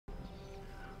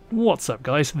What's up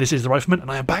guys, this is The Rifleman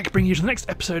and I am back bringing you to the next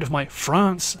episode of my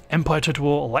France Empire Total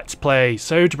War Let's Play.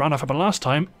 So to round off happened last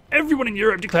time, everyone in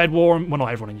Europe declared war, well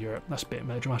not everyone in Europe, that's a bit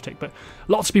melodramatic, but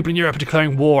lots of people in Europe are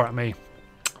declaring war at me,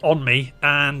 on me,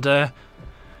 and they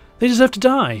deserve to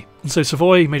die. And so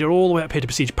Savoy made it all the way up here to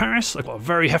besiege Paris. I've got a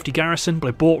very hefty garrison, but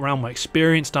I brought around my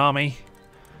experienced army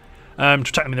to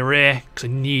attack them in the rear, because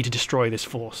I need to destroy this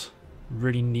force.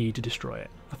 Really need to destroy it.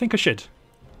 I think I should.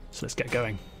 So let's get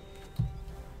going.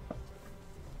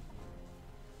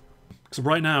 So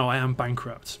right now I am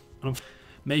bankrupt.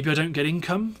 Maybe I don't get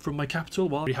income from my capital.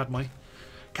 Well, I already had my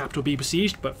capital be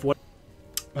besieged, but for what?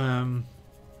 And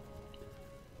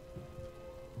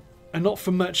not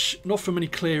for any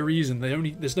clear reason.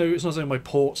 It's not as though my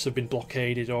ports have been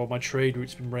blockaded or my trade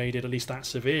routes been raided, at least that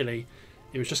severely.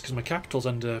 It was just because my capital's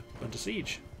under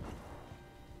siege.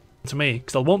 To me,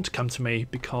 because they'll want to come to me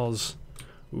because,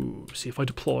 see if I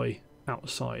deploy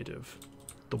outside of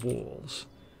the walls.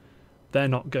 They're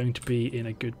not going to be in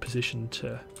a good position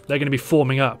to... They're going to be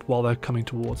forming up while they're coming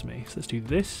towards me. So let's do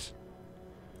this.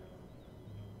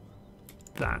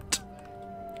 That.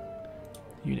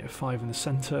 Unit 5 in the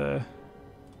centre.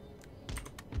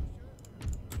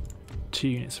 2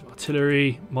 units of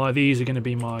artillery. These are going to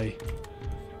be my...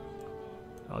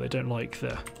 Oh, they don't like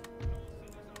the...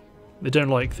 They don't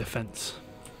like the fence.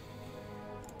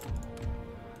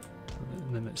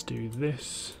 And then let's do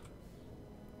this.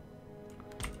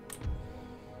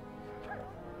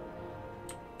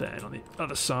 Then on the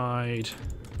other side,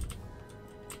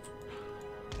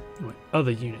 my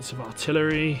other units of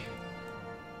artillery.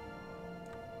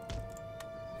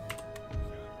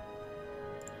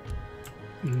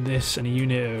 And this and a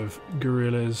unit of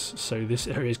guerrillas, so this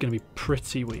area is going to be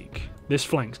pretty weak. This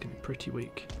flank's going to be pretty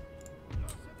weak.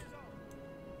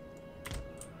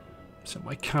 So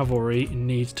my cavalry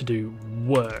needs to do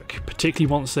work,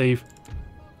 particularly once they've,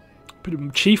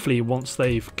 chiefly once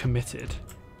they've committed.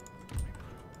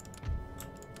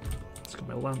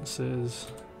 My lancers,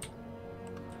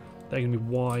 they're going to be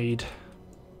wide.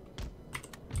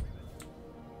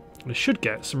 I should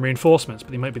get some reinforcements,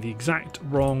 but they might be the exact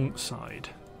wrong side.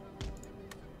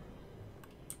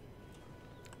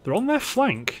 They're on their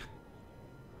flank.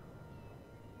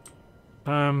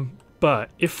 But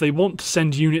if they want to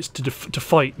send units to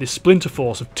fight this splinter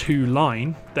force of 2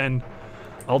 line, then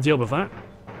I'll deal with that.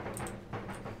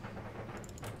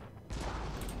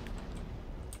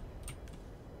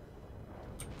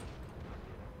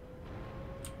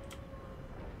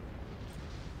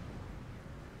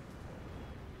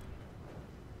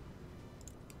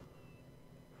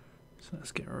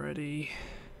 Let's get ready.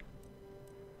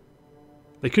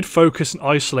 They could focus and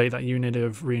isolate that unit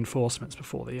of reinforcements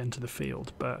before they enter the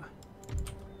field, but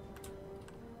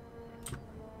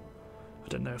I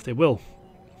don't know if they will.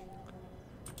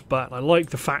 But I like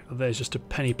the fact that there's just a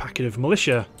penny packet of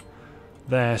militia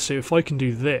there, so if I can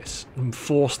do this and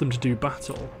force them to do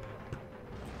battle...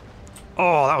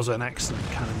 Oh, that was an excellent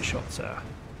cannon shot there.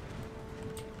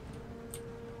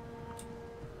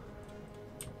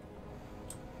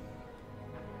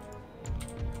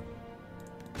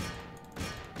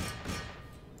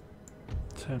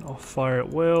 Turn off fire at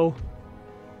will.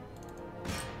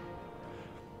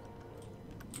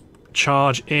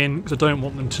 Charge in, because I don't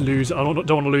want them to lose. I don't want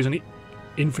to lose any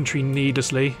infantry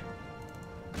needlessly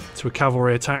to a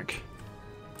cavalry attack.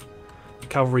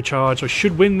 Cavalry charge. I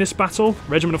should win this battle.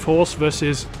 Regiment of Horse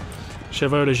versus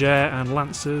Chevaux Légers and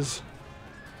Lancers.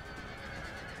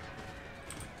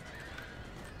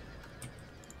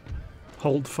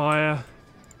 Hold fire.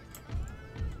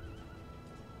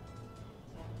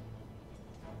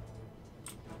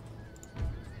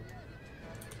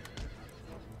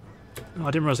 Oh,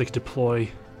 I didn't realise they could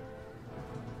deploy.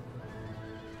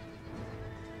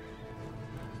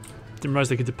 Didn't realise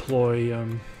they could deploy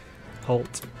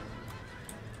halt.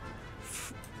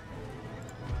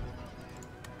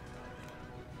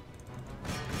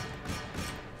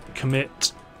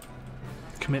 Commit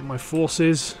my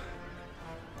forces.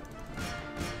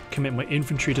 Commit my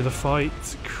infantry to the fight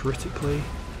critically.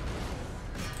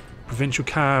 Provincial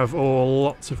cav, or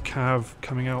lots of cav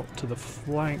coming out to the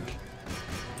flank.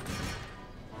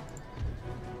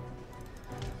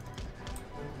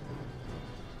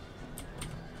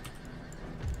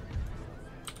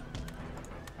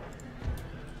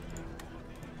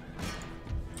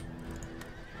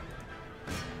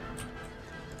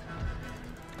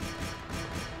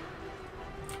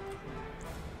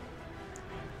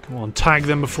 Come on, tag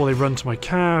them before they run to my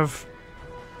cav.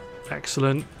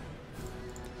 Excellent.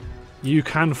 You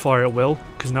can fire at will,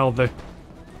 because now the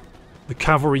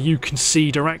cavalry you can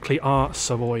see directly are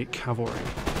Savoy cavalry.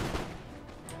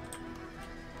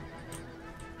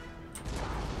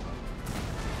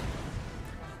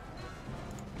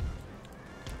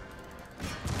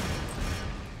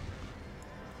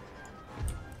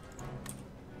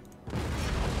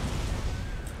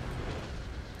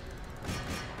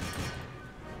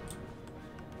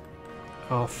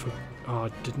 I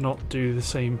did not do the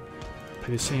same.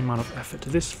 Pay the same amount of effort to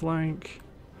this flank.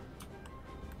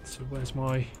 So where's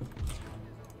my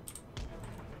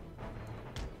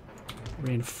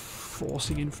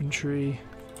reinforcing infantry?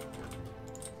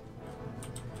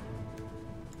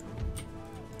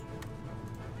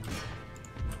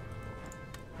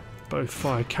 Both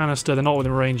fire canister. They're not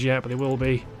within range yet, but they will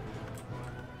be.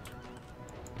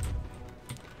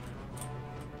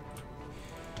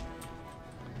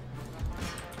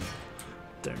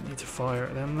 Don't need to fire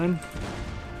at them then.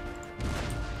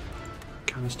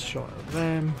 Canister shot at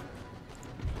them.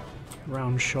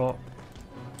 Round shot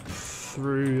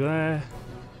through there.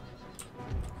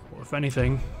 Or if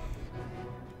anything,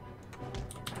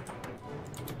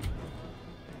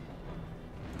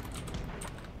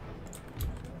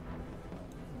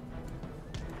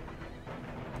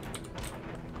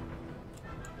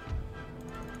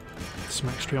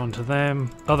 smack straight onto them.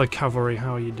 Other cavalry,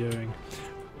 how are you doing?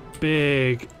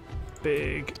 Big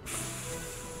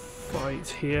fight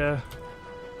here.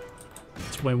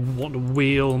 That's when I want to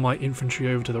wheel my infantry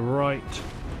over to the right.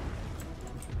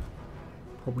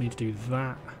 Probably need to do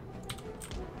that.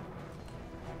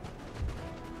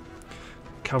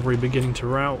 Cavalry beginning to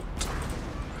rout.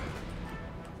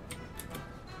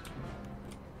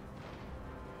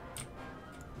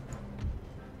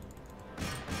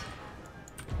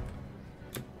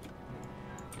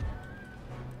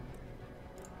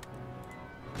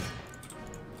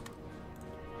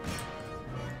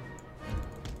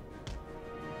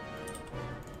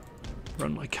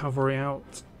 Run my cavalry out.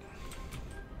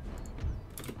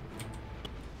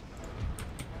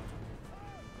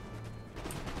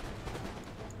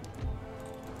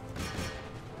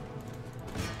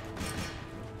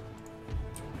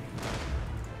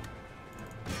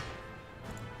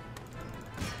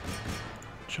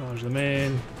 Charge them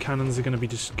in. Cannons are going to be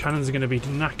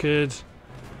knackered.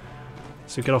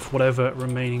 So get off whatever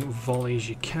remaining volleys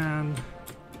you can.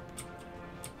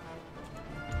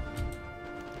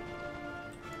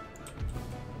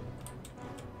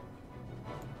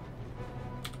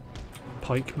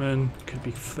 Pikemen could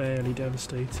be fairly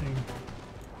devastating.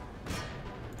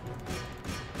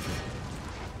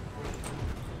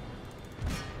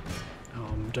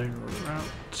 Don't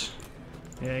rout.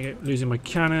 Yeah, you go. Losing my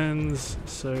cannons,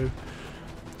 so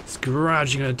it's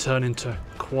gradually going to turn into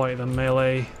quite the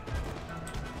melee.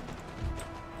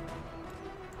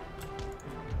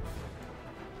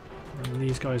 Run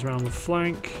these guys around the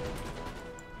flank.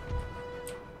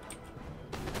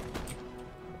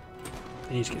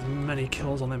 I need to get as many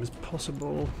kills on them as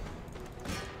possible.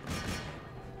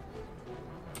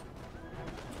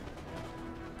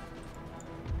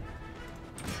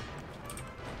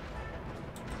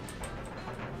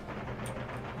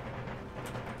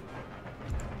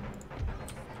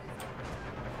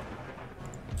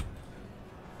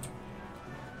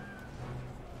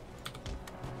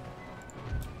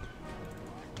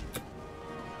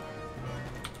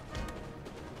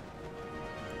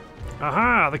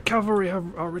 Aha! The cavalry are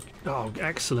oh,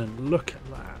 excellent. Look at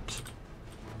that.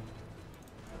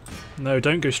 No,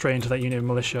 don't go straight into that unit of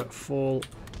militia. Fall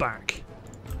back.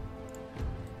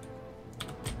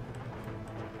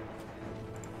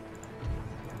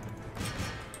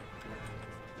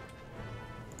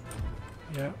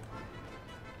 Yeah.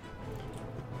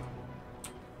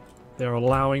 They're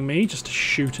allowing me just to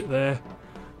shoot at their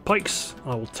pikes.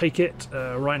 I will take it.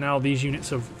 Right now, these units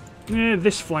have...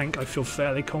 this flank I feel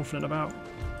fairly confident about.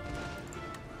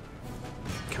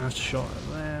 Cast a shot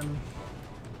at them.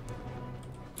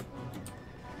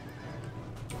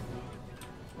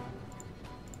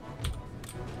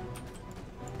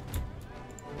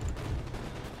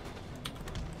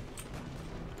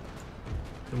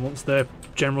 And once their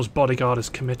general's bodyguard is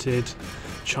committed,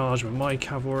 charge with my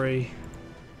cavalry.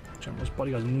 General's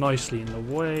bodyguard is nicely in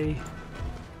the way.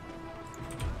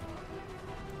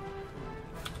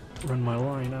 Run my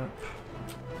line up.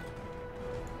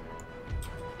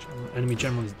 Enemy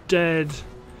general is dead.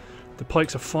 The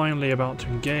pikes are finally about to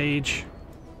engage.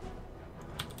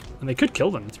 And they could kill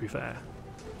them, to be fair.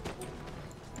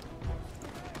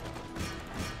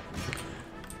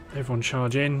 Everyone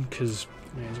charge in, because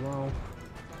may as well.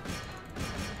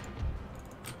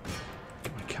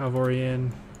 Get my cavalry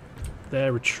in.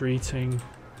 They're retreating.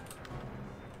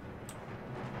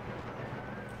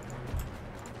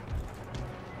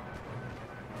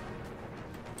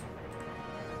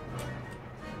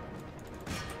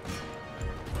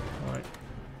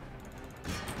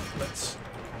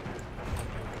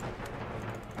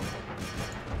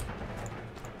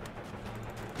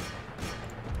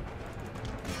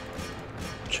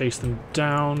 Chase them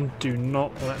down. Do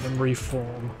not let them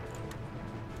reform.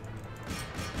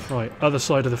 Right, other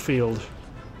side of the field.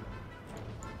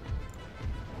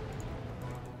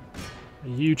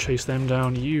 You chase them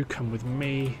down, you come with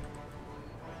me.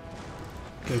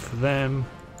 Go for them.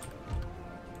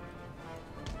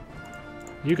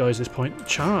 You guys at this point,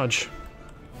 charge.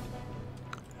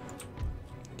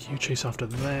 You chase after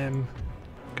them.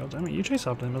 God damn it, you chase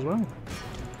after them as well.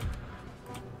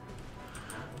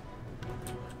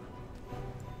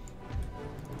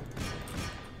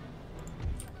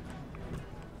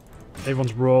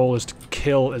 Everyone's role is to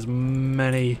kill as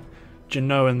many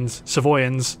Genoans,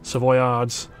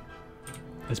 Savoyards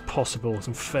as possible.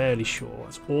 I'm fairly sure.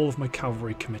 That's all of my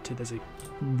cavalry committed. There's a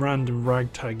random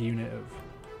ragtag unit of...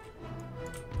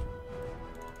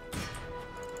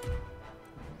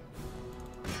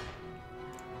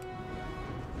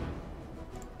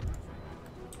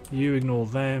 You ignore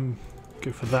them.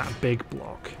 Go for that big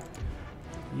block.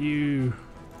 You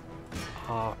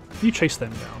chase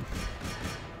them down.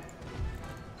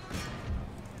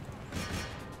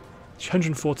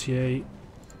 148.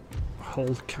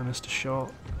 Hold canister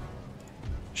shot.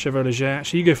 Chevalier,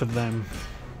 actually you go for them.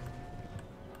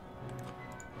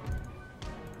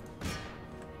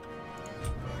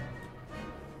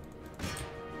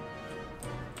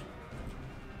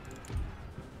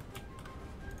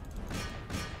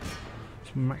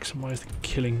 To maximise the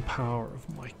killing power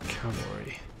of my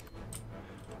cavalry.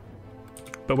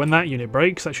 But when that unit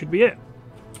breaks, that should be it.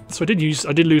 So I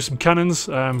did lose some cannons,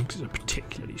 because it's a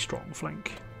particularly strong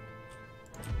flank.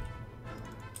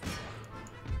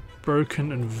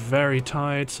 Broken and very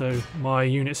tired, so my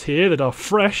units here that are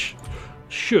fresh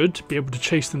should be able to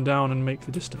chase them down and make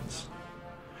the distance.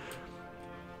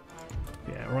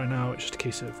 Yeah, right now it's just a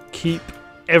case of keep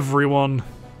everyone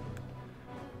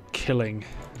killing.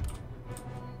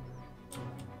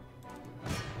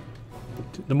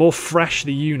 The more fresh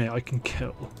the unit I can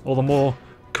kill, or the more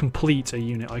complete a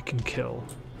unit I can kill.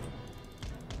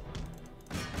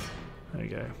 There you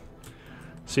go.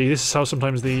 See, this is how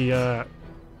sometimes the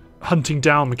hunting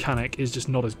down mechanic is just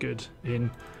not as good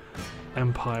in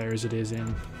Empire as it is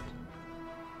in...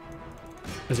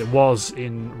 as it was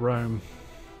in Rome.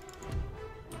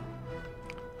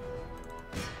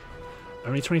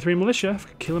 Only 23 militia.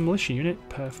 Kill a militia unit.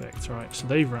 Perfect. Right, so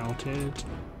they've routed.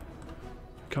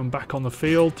 Come back on the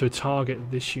field to target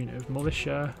this unit of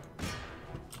militia.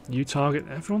 You target...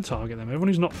 everyone target them. Everyone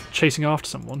who's not chasing after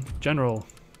someone. General.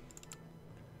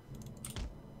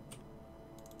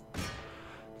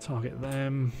 Target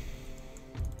them.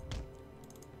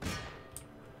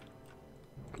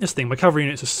 This thing, my cavalry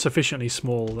units are sufficiently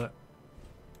small that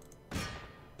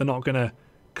they're not going to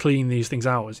clean these things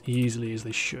out as easily as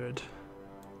they should.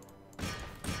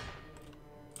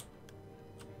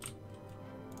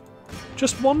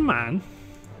 Just one man?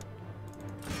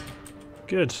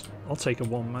 Good. I'll take a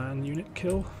one-man unit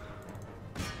kill.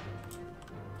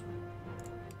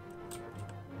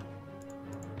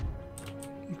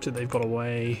 So they've got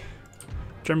away.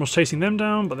 General's chasing them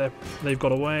down, but they've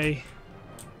got away.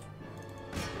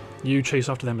 You chase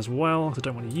after them as well, because I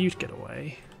don't want you to get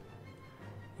away.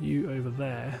 You over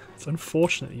there. It's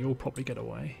unfortunate that you'll probably get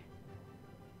away.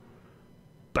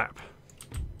 Bap.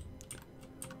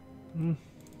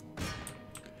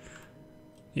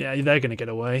 Yeah, they're going to get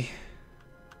away.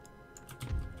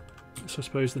 So I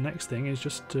suppose the next thing is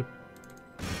just to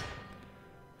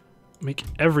make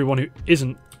everyone who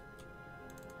isn't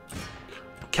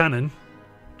cannon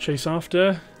chase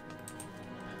after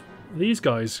these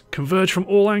guys. Converge from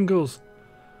all angles.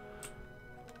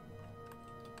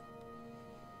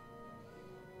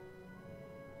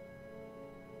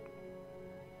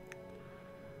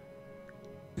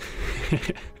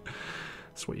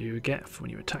 That's what you get when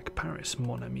you attack Paris,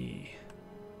 mon ami.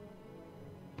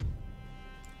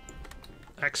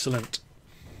 Excellent.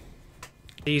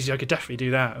 Easy, I could definitely do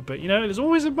that. But, you know, there's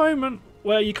always a moment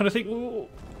where you kind of think, ooh,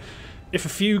 if a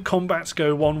few combats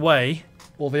go one way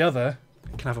or the other,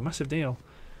 it can have a massive deal.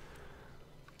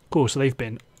 Cool, so they've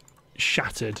been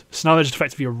shattered. So now they're just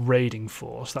effectively a raiding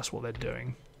force. That's what they're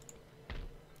doing.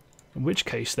 In which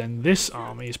case, then, this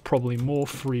army is probably more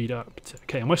freed up.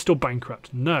 Okay, am I still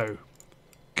bankrupt? No.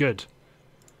 Good.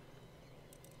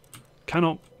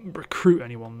 Cannot recruit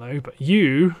anyone, though, but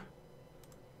you...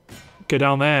 go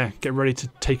down there. Get ready to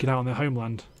take it out on their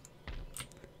homeland.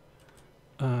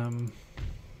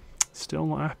 Still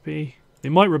not happy. They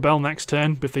might rebel next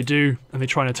turn, but if they do, and they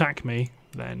try and attack me,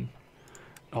 then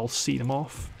I'll see them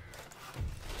off.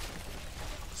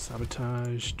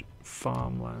 Sabotaged.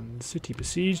 Farmland. City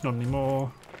besieged. Not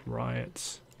anymore.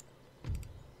 Riots.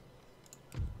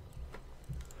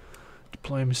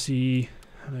 Diplomacy.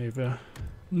 Hanover.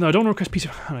 No, I don't want to request peace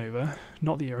of Hanover.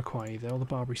 Not the Iroquois either, or the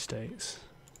Barbary States.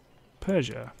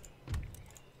 Persia.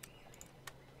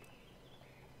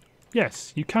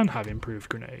 Yes, you can have improved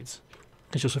grenades.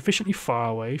 Because you're sufficiently far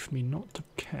away for me not to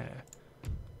care.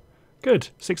 Good,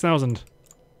 6,000.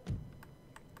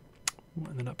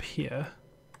 And then up here.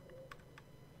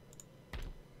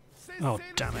 Oh,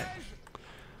 damn it.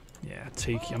 Yeah,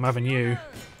 Tiki, I'm having you.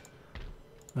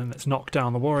 Then let's knock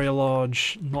down the Warrior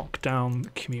Lodge, knock down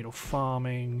communal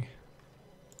farming.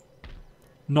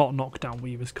 Not knock down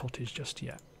Weaver's Cottage just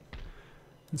yet.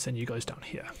 And send you guys down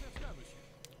here.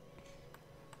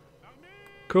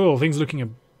 Cool, things are looking a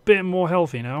bit more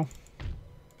healthy now.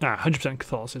 100%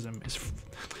 Catholicism is...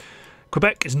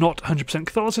 Quebec is not 100%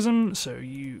 Catholicism, so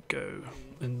you go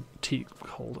and take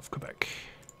hold of Quebec.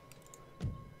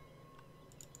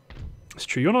 It's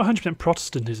true, you're not 100%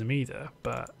 Protestantism either,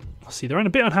 but... See, they're a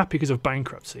bit unhappy because of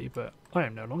bankruptcy, but I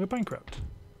am no longer bankrupt.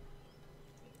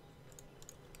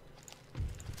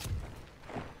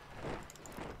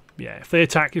 Yeah, if they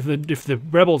attack, if the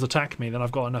rebels attack me, then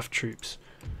I've got enough troops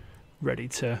ready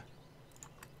to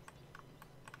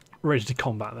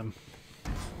combat them.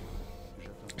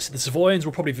 So the Savoyans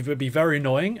will probably be very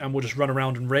annoying and will just run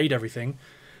around and raid everything.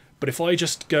 But if I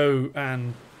just go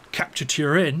and capture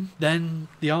Turin, then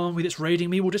the army that's raiding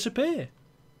me will disappear,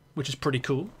 which is pretty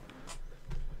cool.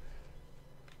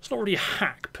 It's not really a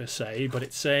hack per se, but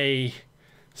it's a...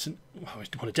 well,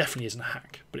 it definitely isn't a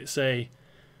hack, but it's a...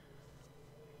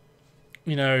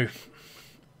 You know,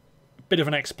 a bit of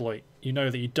an exploit. You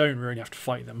know that you don't really have to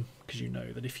fight them, because you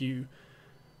know that if you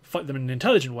fight them in an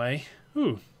intelligent way...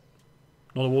 Ooh,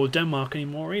 not a war with Denmark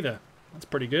anymore either. That's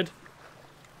pretty good.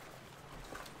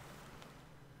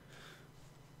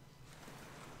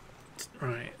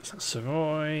 Right, so that's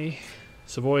Savoy.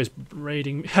 Savoy's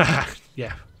raiding...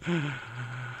 yeah.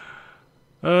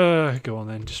 Go on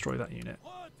then, destroy that unit.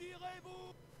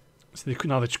 So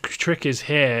now the trick is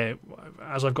here,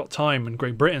 as I've got time and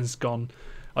Great Britain's gone,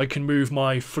 I can move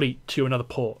my fleet to another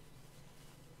port.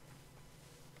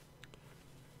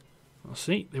 I'll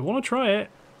see, they want to try it.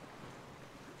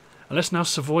 Unless now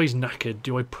Savoy's knackered,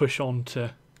 do I push on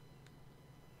to...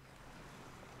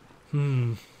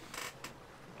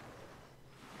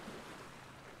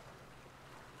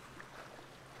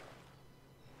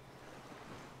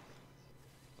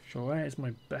 So where is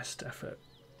my best effort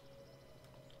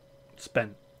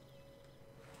spent?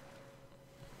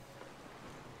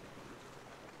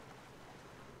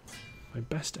 My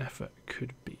best effort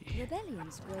could be...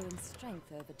 Rebellions grow in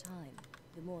strength over time,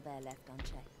 the more they're left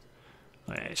unchecked.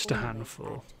 Oh, yeah, it's just a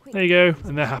handful. There you go,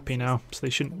 and they're happy now, so they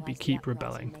shouldn't be keep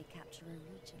rebelling.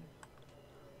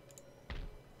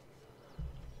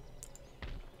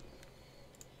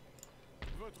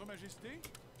 Votre Majesté?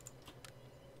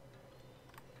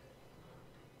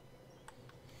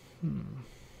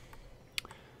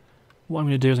 What I'm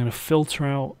going to do is I'm going to filter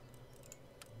out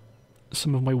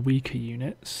some of my weaker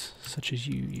units, such as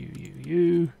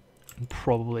you, and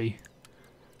probably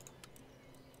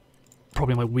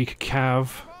my weaker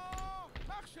cav.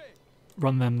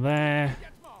 Run them there.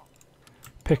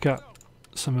 Pick up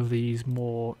some of these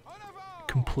more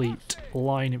complete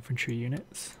line infantry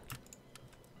units.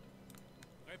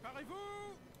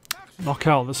 Knock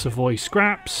out the Savoy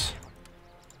scraps.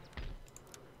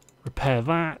 Repair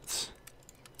that.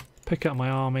 Pick up my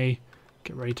army.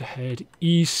 Get ready to head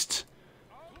east.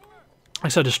 I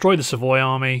said destroy the Savoy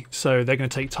army, so they're going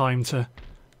to take time to...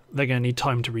 They're going to need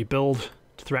time to rebuild,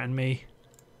 to threaten me.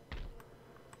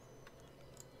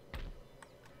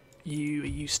 Are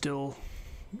you still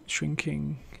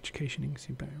shrinking? Education,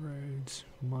 increasing back roads,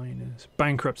 miners,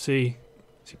 bankruptcy.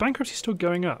 See, bankruptcy's still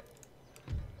going up.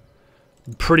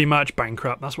 Pretty much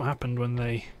bankrupt. That's what happened when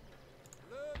they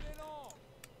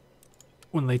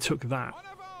took that.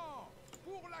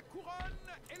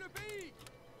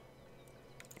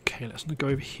 Okay, let's go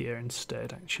over here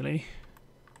instead, actually.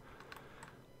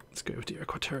 Let's go to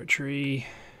Iroquois territory.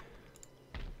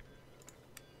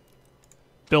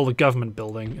 Build a government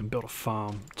building and build a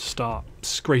farm to start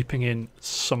scraping in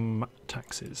some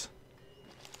taxes.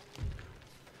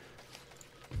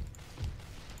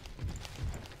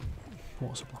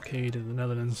 What's a blockade in the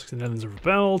Netherlands? Because the Netherlands have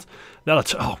rebelled.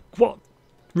 Oh, what?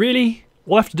 Really?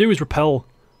 All I have to do is repel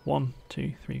 1,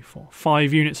 2, 3, 4,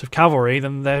 5 units of cavalry,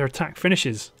 then their attack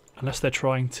finishes. Unless they're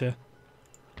trying to...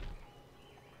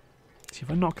 See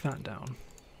if I knock that down.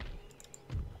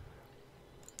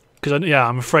 Because, yeah,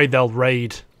 I'm afraid they'll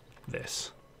raid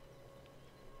this.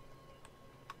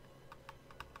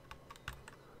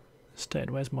 Instead,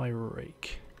 where's my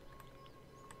rake?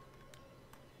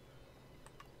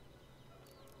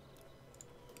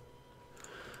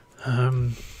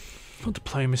 Not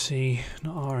diplomacy,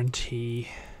 not R&T.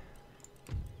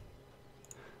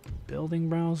 Building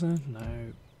browser?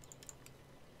 No.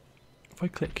 If I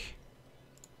click...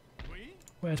 Oui?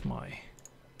 Where's my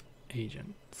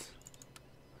agent?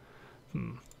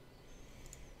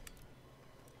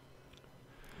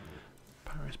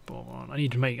 Paris Bourbon. I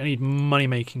need money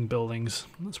making buildings.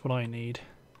 That's what I need.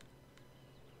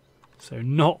 So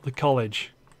not the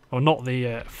college. Or not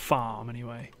the farm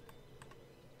anyway.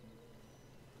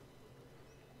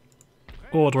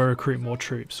 Or do I recruit more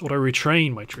troops? Or do I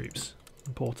retrain my troops?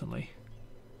 Importantly.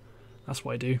 That's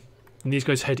what I do. And these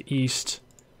guys head east.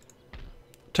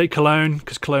 Take Cologne,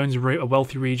 because Cologne's a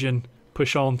wealthy region.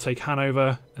 Push on, take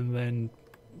Hanover, and then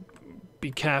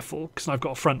be careful, because I've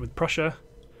got a front with Prussia.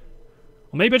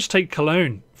 Or maybe I just take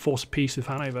Cologne, force peace with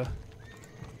Hanover.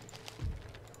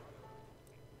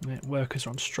 Yeah, workers are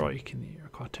on strike in the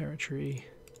Iroquois territory.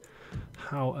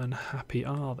 How unhappy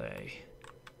are they?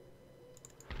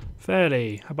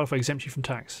 Fairly. How about if I exempt you from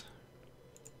tax?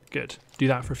 Good. Do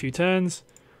that for a few turns.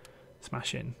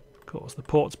 Smash in. Of course, the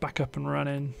port's back up and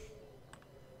running.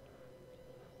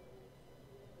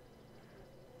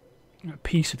 I'm at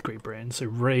peace with Great Britain, so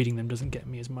raiding them doesn't get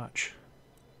me as much.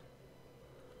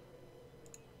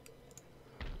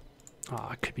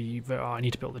 I could be. I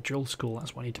need to build a drill school.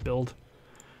 That's what I need to build.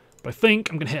 But I think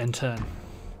I'm going to hit end turn.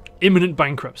 Imminent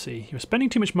bankruptcy. You're spending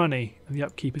too much money, and the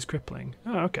upkeep is crippling.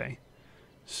 Oh, okay.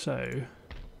 So.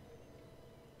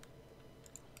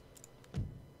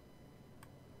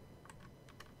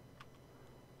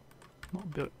 Not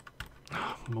built.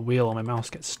 Oh, my wheel on my mouse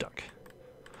gets stuck.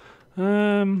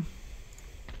 Let's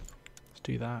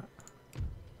do that.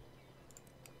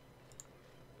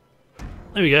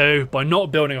 There we go. By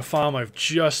not building a farm, I've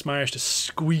just managed to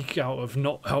squeak out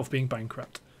of being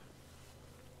bankrupt.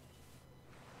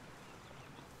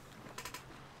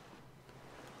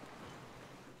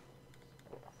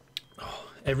 Oh,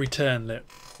 every turn that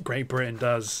Great Britain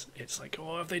does, it's like,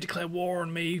 oh, if they declare war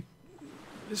on me,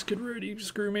 this could really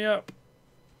screw me up.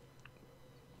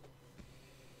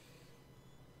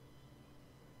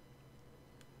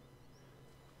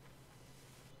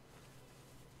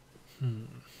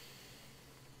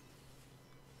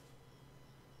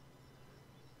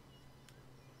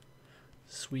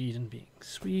 Sweden being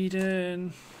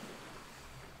Sweden.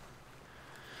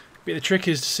 But the trick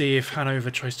is to see if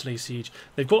Hanover tries to lay siege.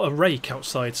 They've got a rake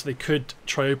outside, so they could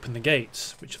try open the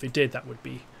gates, which if they did, that would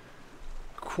be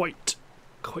quite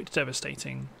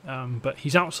devastating. But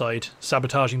he's outside,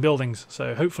 sabotaging buildings,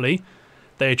 so hopefully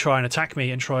they try and attack me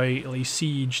and try at least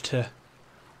siege to...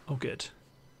 Oh, good.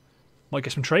 Might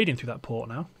get some trading through that port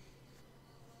now.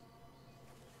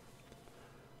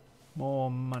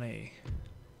 More money.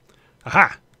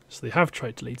 Aha! So they have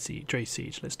tried to trade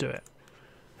siege. Let's do it.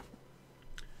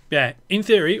 Yeah, in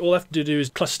theory, all I have to do is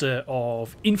cluster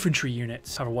of infantry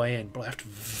units have a way in, but I have to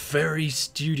very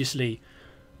studiously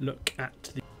look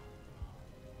at the...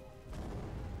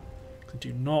 I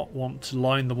do not want to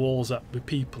line the walls up with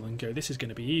people and go, this is going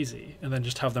to be easy, and then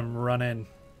just have them run in.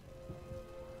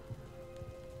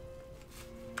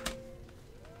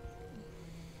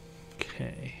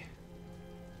 Okay.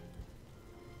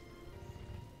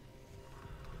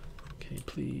 Okay,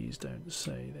 please don't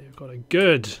say they've got a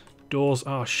good... Doors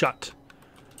are shut.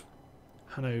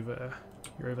 Hanover,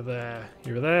 you're over there,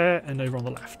 and over on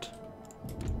the left.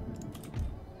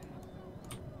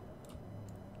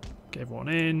 Get everyone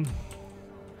in.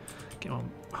 Get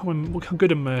on. How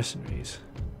good are mercenaries?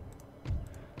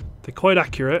 They're quite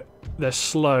accurate. They're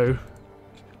slow.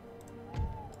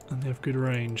 And they have good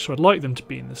range. So I'd like them to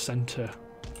be in the centre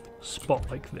spot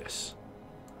like this.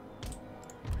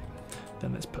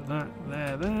 Then let's put that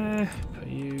there. Put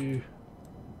you...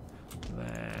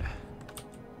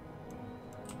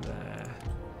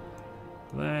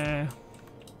 there.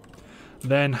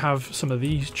 Then have some of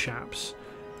these chaps.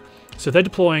 So if they're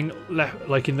deploying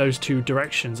like in those two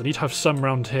directions, I need to have some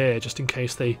round here just in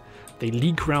case they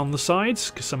leak round the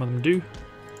sides, because some of them do.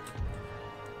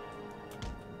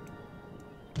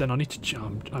 Then I need to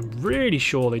jump. I'm really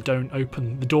sure they don't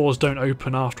open. The doors don't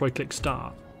open after I click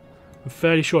start. I'm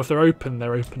fairly sure if they're open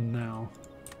now.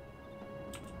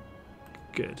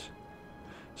 Good.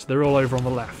 So they're all over on the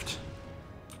left.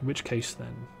 In which case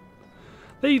then...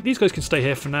 These guys can stay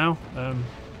here for now. Not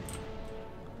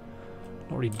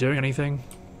really doing anything.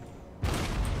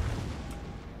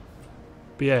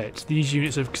 But yeah, it's these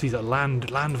units of... Because these are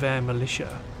Landwehr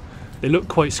militia. They look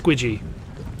quite squidgy.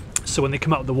 So when they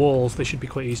come up the walls, they should be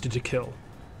quite easy to kill.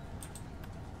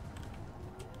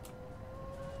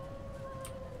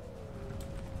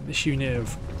 This unit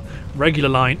of regular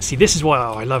line... See, this is why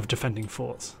I love defending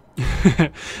forts.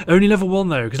 Only level 1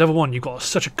 though, because level 1 you've got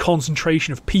such a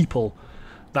concentration of people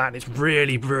that it's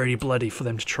really, really bloody for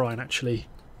them to try and actually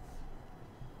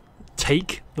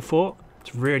take the fort.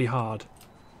 It's really hard.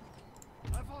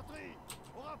 Infanterie,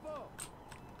 au rapport.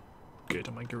 Good,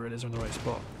 and my guerrillas are in the right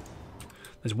spot.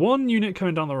 There's one unit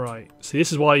coming down the right. See,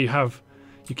 this is why you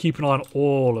keep an eye on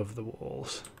all of the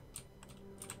walls.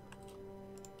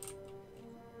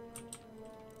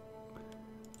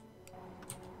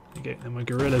 Okay, and my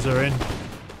guerrillas are in.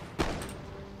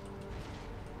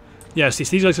 Yeah, see,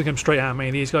 so these guys are going to come straight at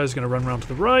me. These guys are going to run around to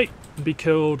the right and be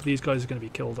killed. These guys are going to be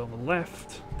killed on the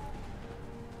left.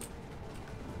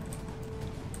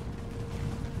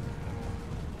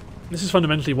 This is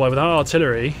fundamentally why without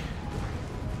artillery,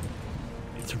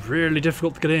 it's really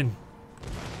difficult to get in.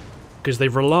 Because they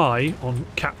rely on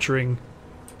capturing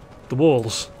the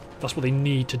walls. That's what they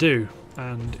need to do.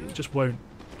 And it just won't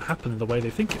happen the way they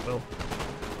think it will.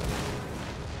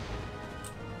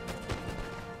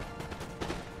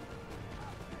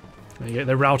 There you go,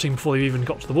 they're routing before they've even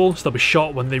got to the wall, so they'll be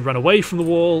shot when they run away from the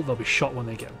wall, they'll be shot when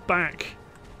they get back.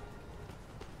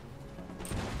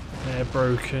 They're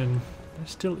broken. They're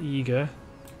still eager.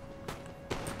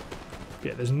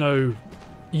 Yeah, there's no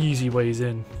easy ways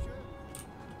in.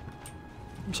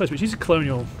 Besides which, these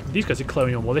guys are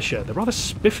colonial militia. They're rather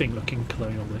spiffing looking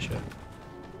colonial militia.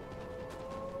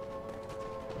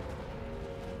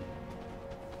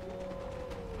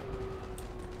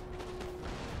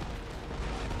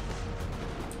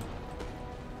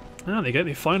 Ah, there you go.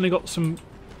 They finally got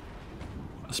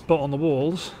a spot on the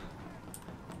walls,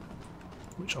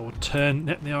 which I will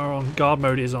turn. They are on. Guard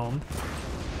mode is on.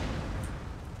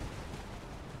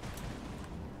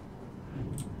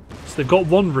 So they've got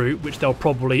one route which they'll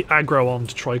probably aggro on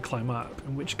to try climb up.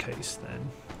 In which case,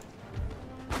 then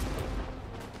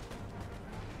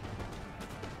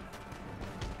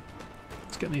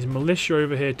let's get these militia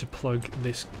over here to plug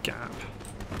this gap.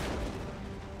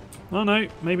 Oh no,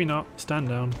 maybe not. Stand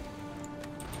down.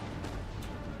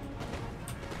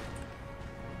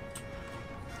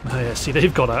 Oh yeah, see,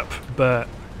 they've got up, but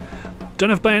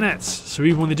don't have bayonets, so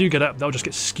even when they do get up, they'll just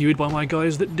get skewered by my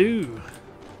guys that do.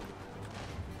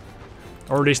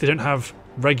 Or at least they don't have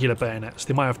regular bayonets.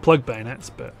 They might have plug bayonets,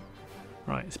 but...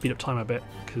 Right, speed up time a bit,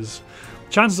 because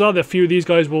chances are that a few of these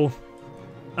guys will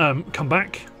come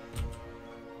back.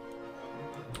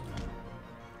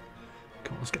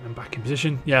 Come on, let's get them back in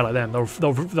position. Yeah, like them. They'll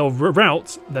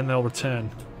rout, then they'll return.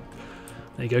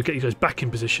 There you go, get you guys back in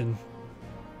position.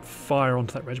 Fire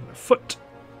onto that regiment of foot.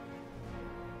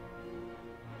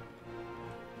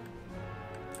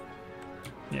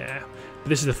 Yeah, but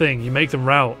this is the thing, you make them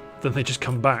rout, then they just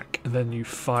come back, and then you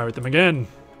fire at them again.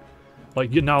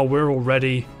 Like, now we're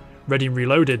already ready and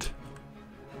reloaded.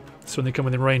 So when they come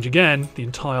within range again, the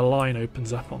entire line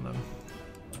opens up on them.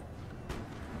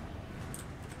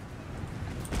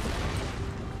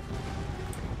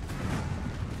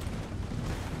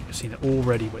 You see they're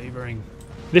already wavering.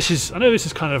 I know this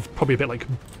is kind of probably a bit like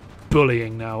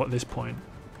bullying now at this point.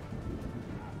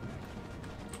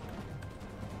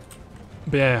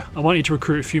 But yeah, I want you to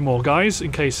recruit a few more guys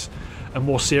in case a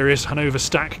more serious Hanover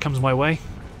stack comes my way.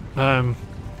 But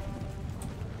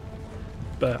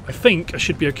I think I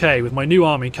should be okay with my new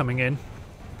army coming in.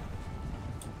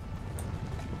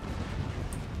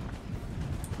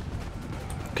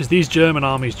 Because these German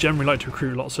armies generally like to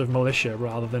recruit lots of militia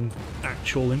rather than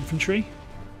actual infantry.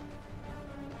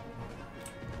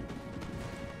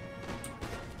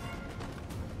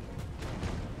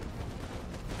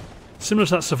 Similar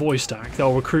to that Savoy stack,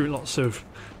 they'll recruit lots of...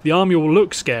 The army will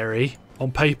look scary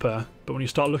on paper, but when you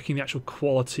start looking at the actual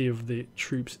quality of the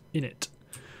troops in it,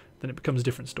 then it becomes a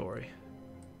different story.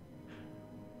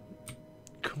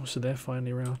 Cool, so they're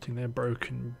finally routing. They're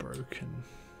broken.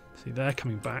 See, they're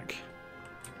coming back.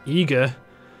 Eager.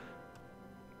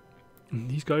 And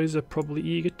these guys are probably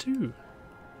eager too.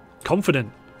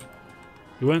 Confident.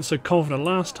 You weren't so confident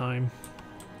last time.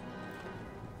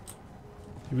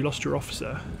 We lost your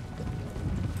officer.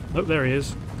 Oh, there he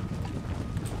is.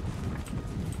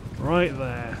 Right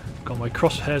there. Got my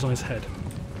crosshairs on his head.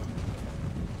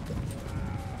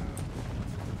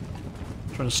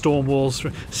 Trying to storm walls.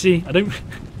 See, I don't...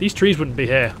 These trees wouldn't be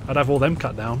here. I'd have all them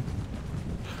cut down.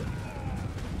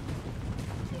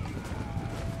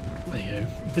 There you go.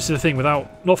 This is the thing,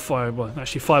 without... Not fire... Well,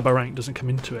 actually, fire by rank doesn't come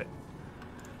into it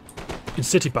in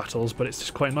city battles, but it's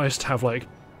just quite nice to have, like,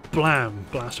 blam,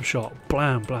 blast of shot,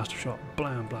 blam, blast of shot,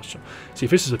 blam, blast of shot. See,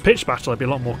 if this is a pitched battle, I'd be a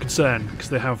lot more concerned, because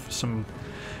they have some...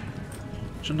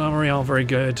 Gendarmerie aren't very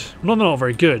good. Well, they're not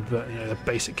very good, but, you know, they're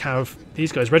basic cav.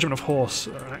 These guys, Regiment of Horse,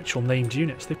 are actual named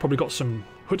units. They've probably got some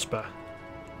chutzpah.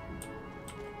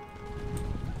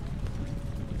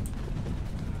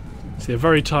 See, they're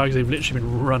very tired because they've literally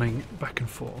been running back and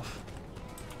forth.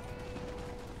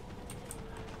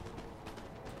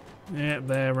 Yep,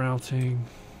 they're routing.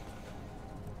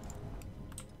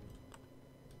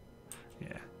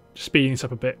 Yeah, just speeding this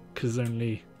up a bit because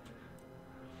only.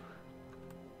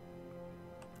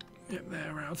 Yep,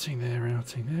 they're routing, they're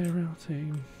routing, they're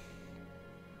routing.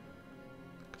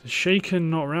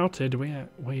 Shaken, not routed, we're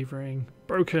wavering,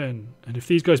 broken. And if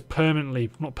these guys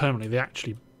permanently, not permanently, they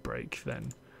actually break,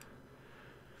 then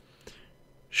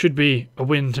should be a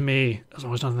win to me as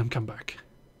long as none of them come back.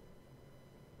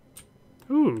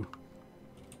 Ooh.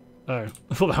 Oh,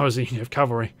 I thought that was the unit of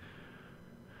cavalry.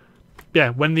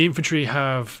 Yeah, when the infantry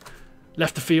have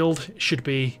left the field, it should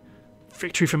be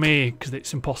victory for me because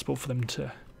it's impossible for them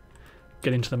to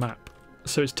get into the map.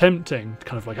 So it's tempting,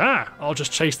 kind of like, I'll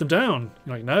just chase them down.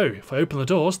 You're like, no, if I open the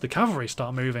doors, the cavalry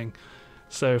start moving.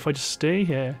 So if I just stay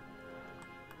here,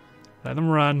 let them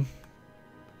run,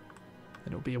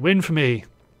 then it'll be a win for me.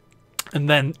 And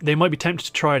then they might be tempted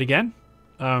to try it again,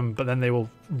 but then they will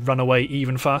run away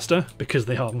even faster because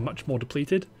they are much more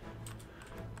depleted.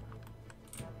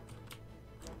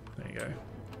 There you go.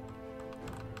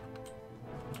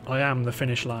 I am the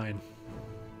finish line.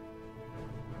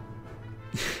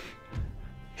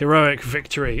 Heroic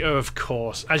victory, oh, of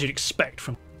course, as you'd expect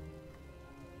from.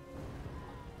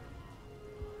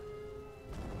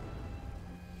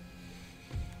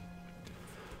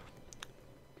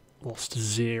 Lost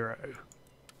 0.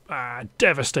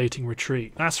 Devastating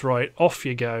retreat. That's right, off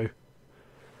you go.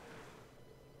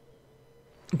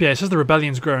 But yeah, it says the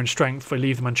rebellions grow in strength if I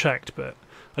leave them unchecked, but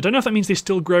I don't know if that means they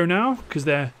still grow now, because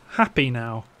they're happy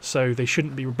now, so they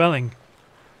shouldn't be rebelling.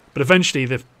 But eventually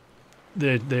the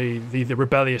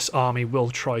rebellious army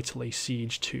will try to lay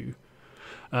siege to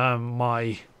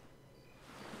the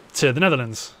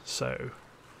Netherlands, so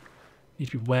need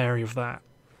to be wary of that.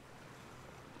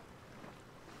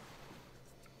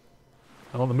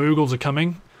 Oh, the Mughals are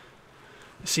coming.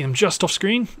 I see them just off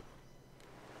screen.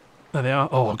 There they are.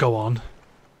 Oh, go on.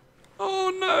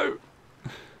 Oh no!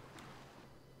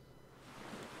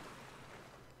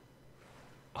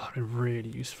 Oh, they're really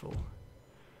useful.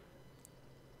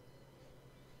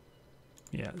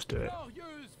 Yeah, let's do it.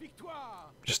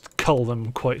 Just cull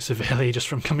them quite severely just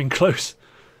from coming close.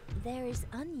 There is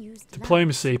unused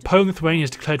Diplomacy. Poland and Lithuania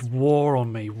has declared war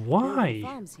on me. Why?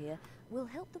 Farms here will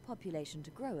help the population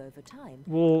to grow over time.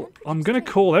 Well, I'm going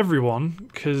to call everyone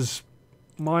because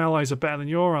my allies are better than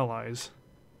your allies.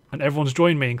 And everyone's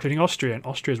joined me, including Austria. And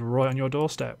Austria's right on your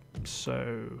doorstep.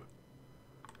 So...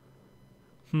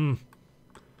 Okay,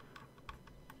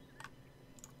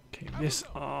 this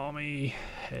army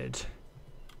head...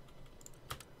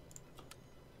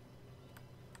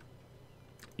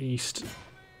 East.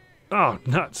 Oh,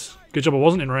 nuts. Good job I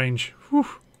wasn't in range. Whew.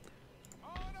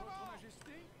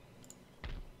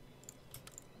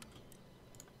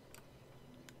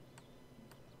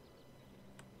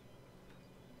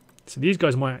 So these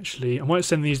guys might actually... I might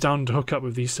send these down to hook up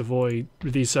with these sepoys.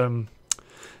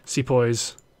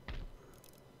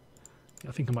 Yeah,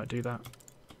 I think I might do that.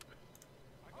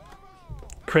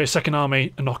 Create a second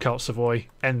army and knock out Savoy.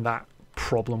 End that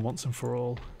problem once and for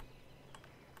all.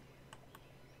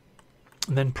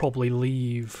 And then probably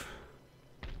leave.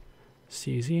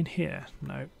 See, is he in here?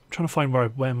 No. I'm trying to find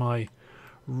where my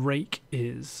rake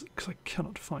is because I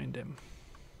cannot find him.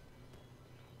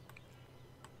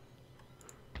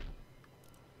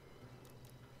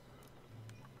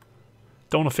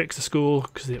 Don't want to fix the school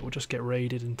because it will just get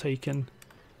raided and taken.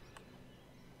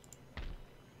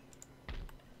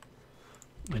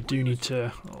 I do need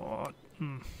to...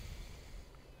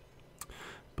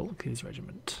 Bulkley's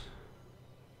regiment.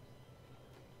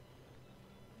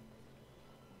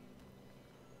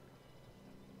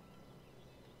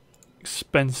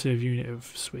 Expensive unit of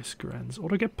Swiss Grens. Or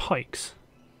do I get pikes?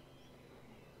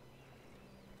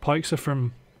 Pikes are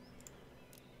from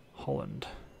Holland.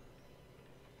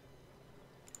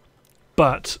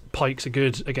 But pikes are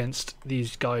good against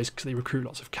these guys because they recruit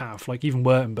lots of cav. Like even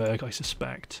Württemberg, I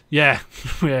suspect. Yeah,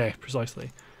 yeah,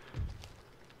 precisely.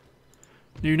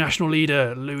 New national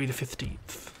leader, Louis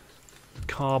XV.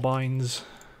 Carbines.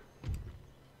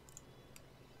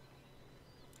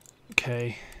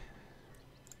 Okay.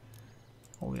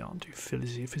 All the aren't do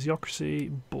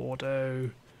physiocracy, Bordeaux,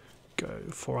 go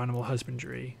for animal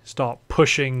husbandry. Start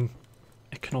pushing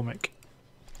economic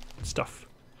stuff.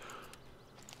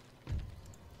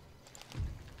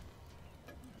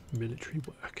 Military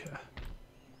worker.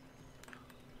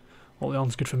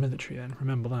 Orléans good for military then,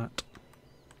 remember that.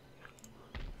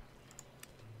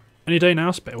 Any day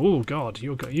now, oh god,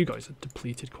 you guys are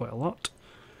depleted quite a lot.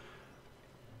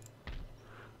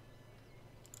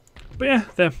 But yeah,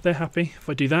 they're happy. If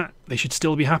I do that, they should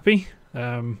still be happy.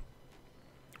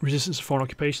 Resistance to foreign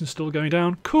occupation is still going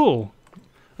down. Cool.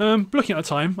 Looking at the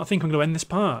time, I think I'm going to end this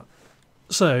part.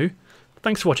 So,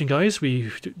 thanks for watching, guys.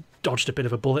 We dodged a bit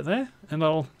of a bullet there, and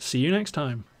I'll see you next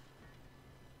time.